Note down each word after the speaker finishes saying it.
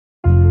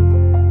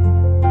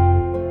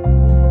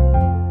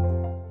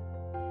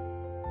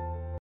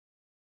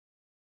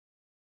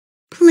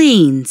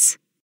Planes.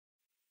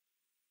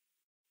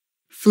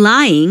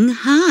 Flying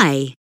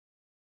high.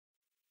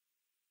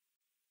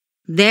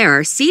 There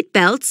are seat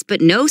belts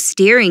but no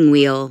steering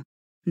wheel.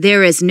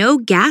 There is no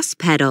gas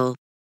pedal.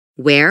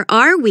 Where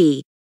are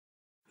we?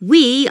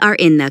 We are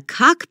in the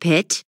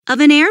cockpit of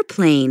an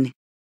airplane.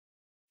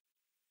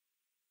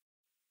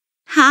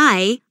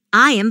 Hi,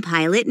 I am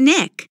Pilot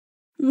Nick.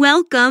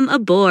 Welcome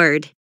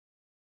aboard.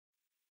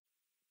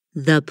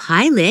 The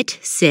pilot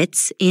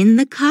sits in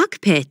the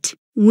cockpit.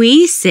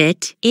 We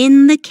sit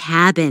in the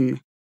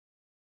cabin.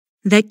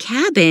 The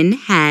cabin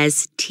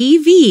has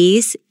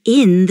TVs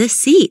in the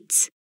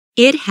seats.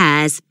 It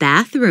has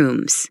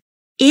bathrooms.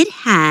 It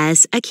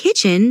has a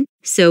kitchen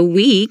so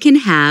we can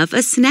have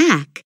a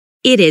snack.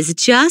 It is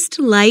just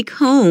like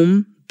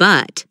home,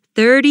 but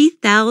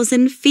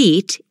 30,000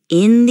 feet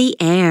in the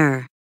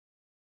air.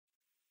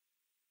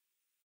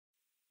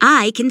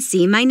 I can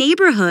see my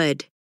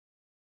neighborhood.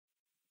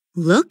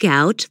 Look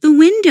out the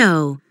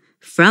window.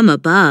 From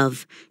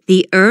above,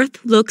 the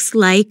earth looks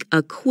like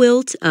a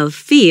quilt of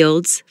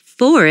fields,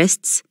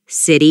 forests,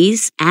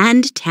 cities,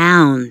 and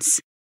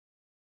towns.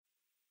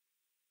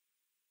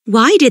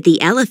 Why did the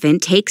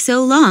elephant take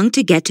so long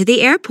to get to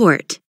the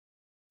airport?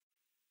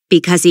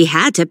 Because he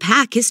had to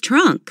pack his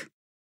trunk.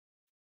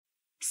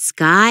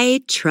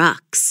 Sky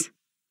trucks.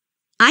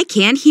 I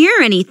can't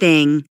hear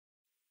anything.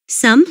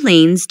 Some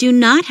planes do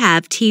not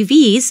have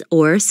TVs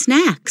or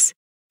snacks.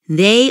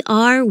 They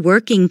are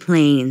working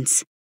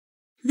planes.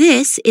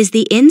 This is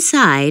the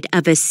inside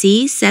of a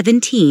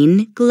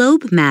C-17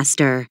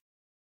 Globemaster.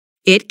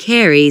 It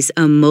carries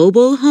a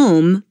mobile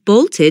home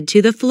bolted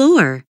to the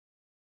floor.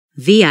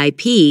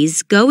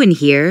 VIPs go in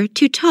here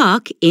to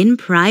talk in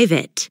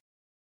private.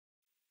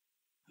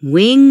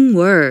 Wing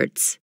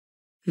words.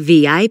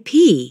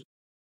 VIP.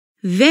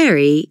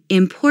 Very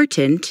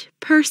important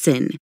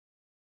person.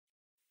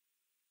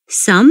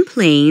 Some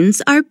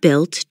planes are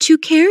built to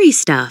carry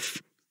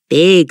stuff,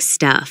 big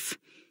stuff.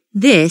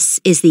 This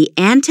is the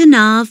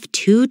Antonov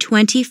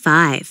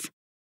 225.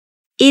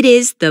 It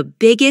is the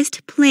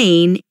biggest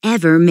plane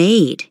ever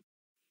made.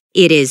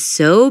 It is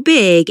so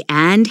big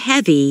and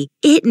heavy,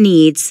 it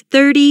needs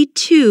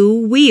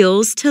 32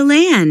 wheels to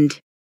land.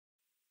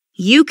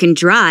 You can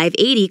drive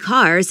 80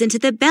 cars into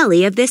the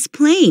belly of this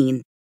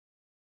plane.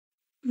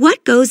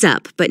 What goes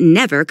up but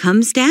never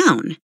comes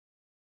down?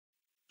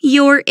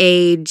 Your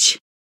age.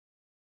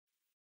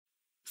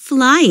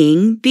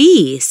 Flying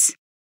bees.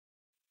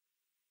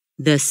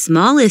 The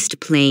smallest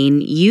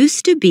plane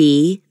used to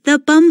be the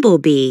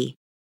bumblebee.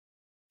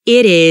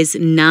 It is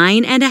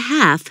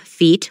 9.5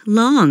 feet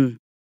long.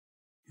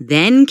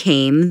 Then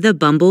came the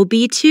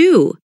bumblebee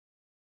 2.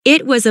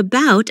 It was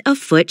about a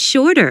foot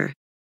shorter.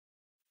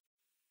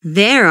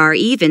 There are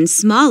even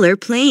smaller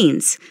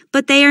planes,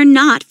 but they are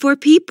not for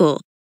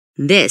people.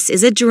 This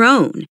is a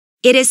drone.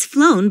 It is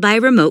flown by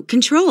remote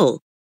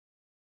control.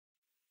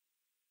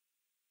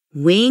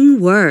 Wing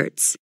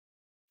words.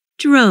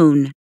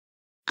 Drone.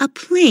 A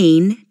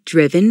plane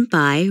driven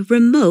by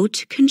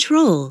remote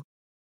control.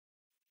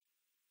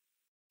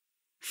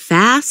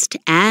 Fast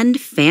and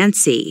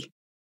fancy.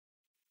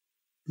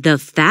 The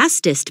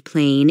fastest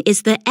plane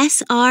is the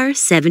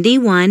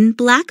SR-71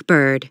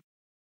 Blackbird.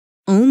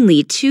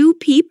 Only 2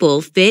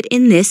 people fit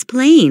in this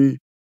plane.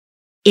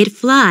 It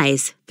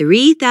flies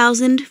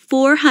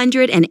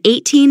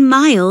 3,418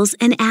 miles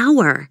an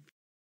hour.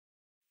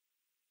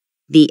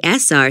 The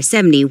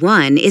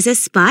SR-71 is a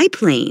spy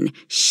plane.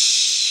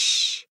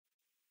 Shh!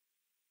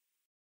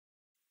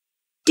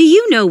 Do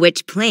you know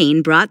which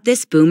plane brought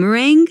this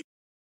boomerang?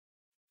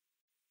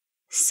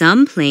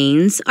 Some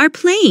planes are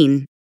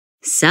plain.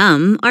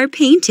 Some are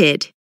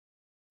painted.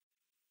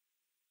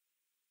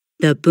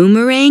 The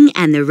boomerang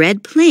and the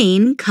red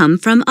plane come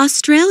from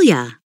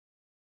Australia.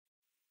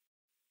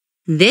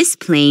 This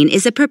plane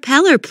is a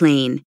propeller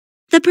plane.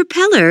 The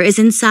propeller is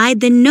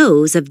inside the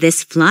nose of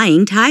this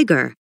flying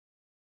tiger.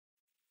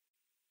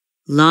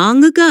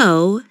 Long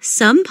ago,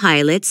 some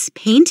pilots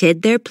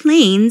painted their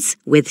planes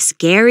with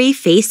scary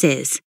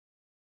faces.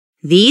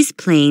 These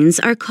planes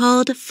are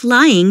called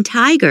flying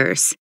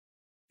tigers.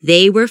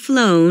 They were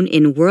flown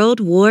in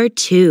World War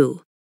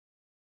II.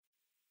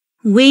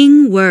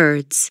 Wing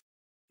words.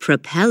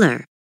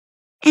 Propeller.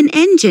 An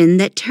engine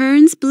that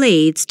turns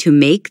blades to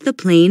make the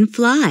plane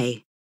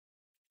fly.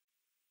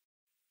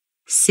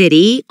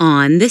 City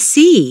on the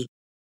sea.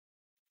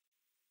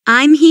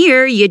 I'm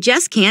here, you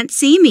just can't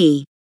see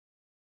me.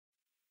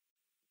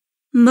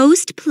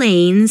 Most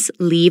planes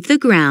leave the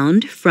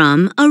ground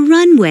from a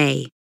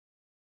runway.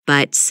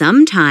 But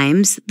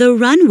sometimes the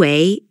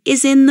runway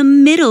is in the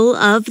middle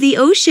of the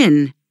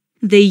ocean.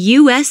 The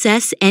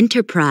USS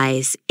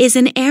Enterprise is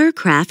an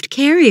aircraft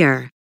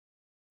carrier.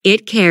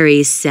 It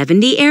carries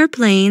 70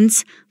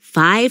 airplanes,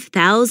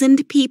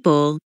 5,000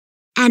 people,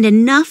 and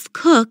enough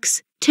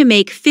cooks to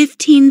make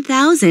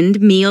 15,000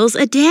 meals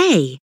a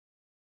day.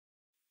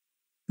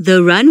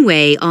 The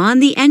runway on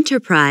the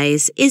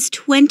Enterprise is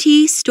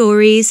 20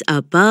 stories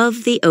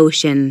above the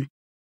ocean.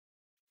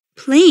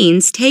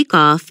 Planes take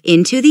off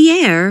into the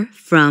air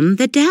from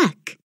the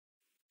deck.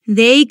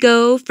 They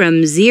go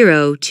from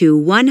 0 to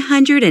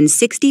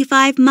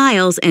 165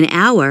 miles an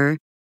hour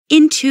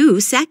in 2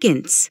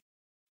 seconds.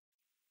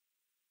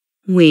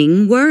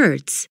 Wing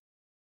words.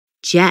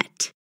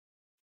 Jet.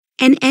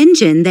 An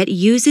engine that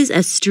uses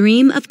a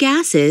stream of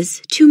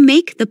gases to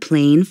make the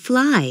plane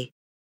fly.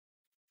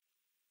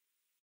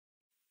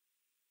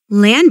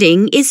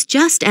 Landing is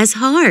just as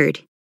hard.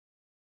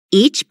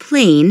 Each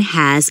plane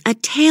has a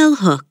tail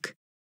hook.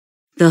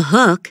 The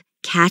hook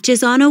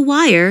catches on a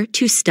wire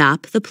to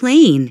stop the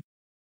plane.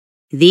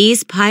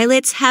 These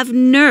pilots have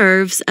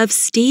nerves of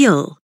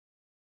steel.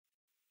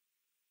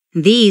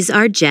 These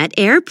are jet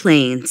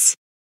airplanes.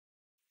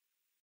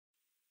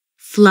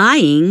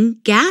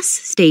 Flying gas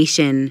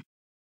station.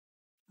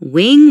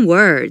 Wing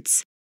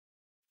words.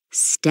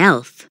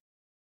 Stealth.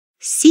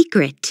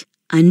 Secret,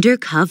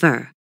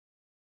 undercover.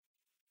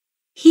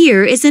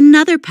 Here is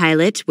another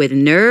pilot with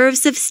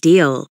nerves of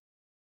steel.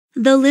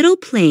 The little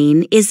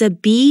plane is a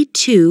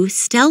B-2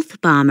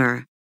 stealth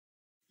bomber.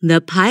 The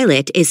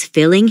pilot is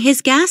filling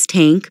his gas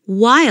tank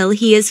while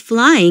he is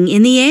flying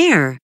in the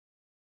air.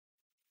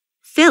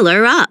 Fill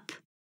her up.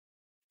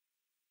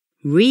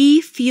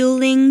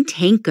 Refueling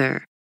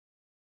tanker.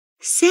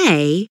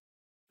 Say,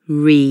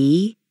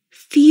 refueling.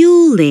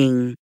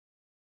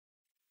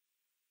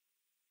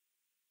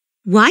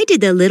 Why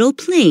did the little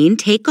plane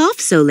take off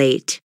so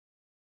late?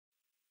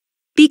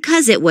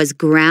 Because it was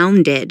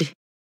grounded.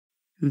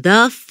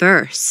 The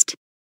first.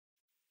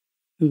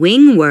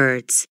 Wing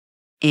words.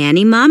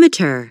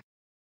 Anemometer.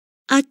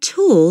 A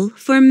tool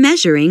for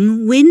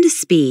measuring wind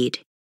speed.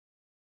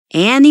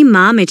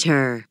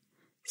 Anemometer.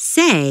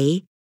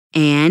 Say,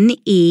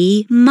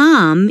 an-e-mom-e-ter.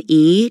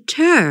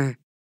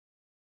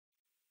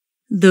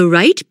 The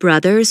Wright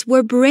brothers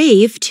were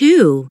brave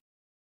too.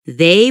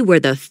 They were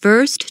the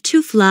first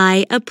to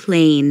fly a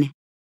plane.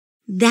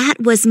 That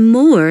was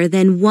more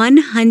than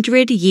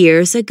 100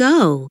 years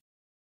ago.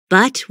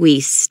 But we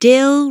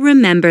still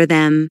remember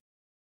them.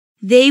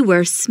 They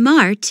were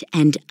smart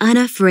and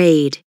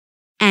unafraid,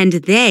 and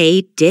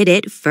they did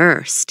it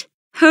first.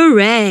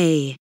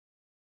 Hooray!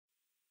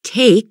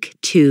 Take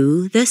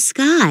to the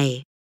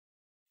sky.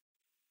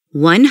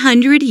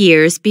 100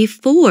 years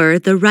before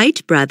the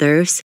Wright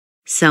brothers,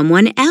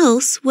 someone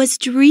else was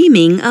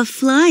dreaming of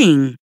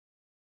flying.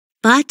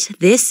 But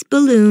this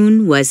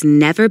balloon was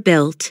never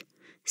built,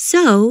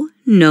 so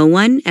no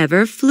one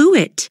ever flew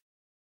it.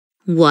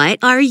 What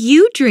are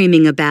you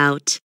dreaming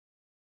about?